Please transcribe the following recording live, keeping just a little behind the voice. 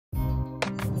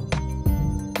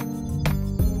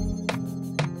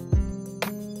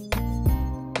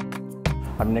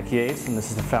I'm Nick Yates, and this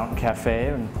is the Fountain Cafe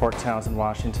in Port Townsend,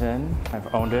 Washington.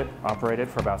 I've owned it, operated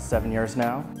for about 7 years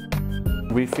now.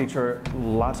 We feature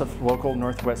lots of local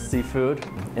Northwest seafood,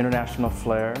 international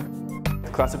flair.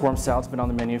 The classic warm salad's been on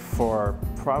the menu for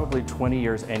probably 20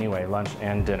 years anyway, lunch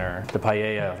and dinner. The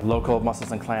paella, local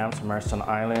mussels and clams from Marston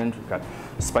Island. We've got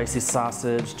spicy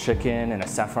sausage, chicken, and a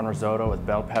saffron risotto with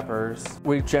bell peppers.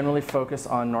 We generally focus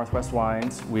on Northwest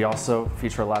wines. We also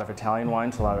feature a lot of Italian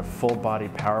wines, a lot of full-body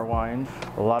power wine.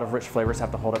 A lot of rich flavors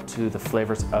have to hold up to the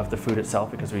flavors of the food itself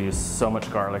because we use so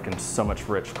much garlic and so much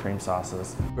rich cream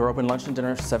sauces. We're open lunch and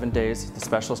dinner 7 days. The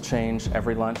specials change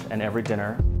every lunch and every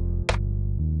dinner.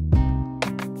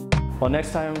 Well,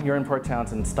 next time you're in Port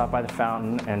Townsend, stop by the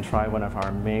Fountain and try one of our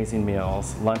amazing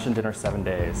meals, lunch and dinner 7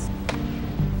 days.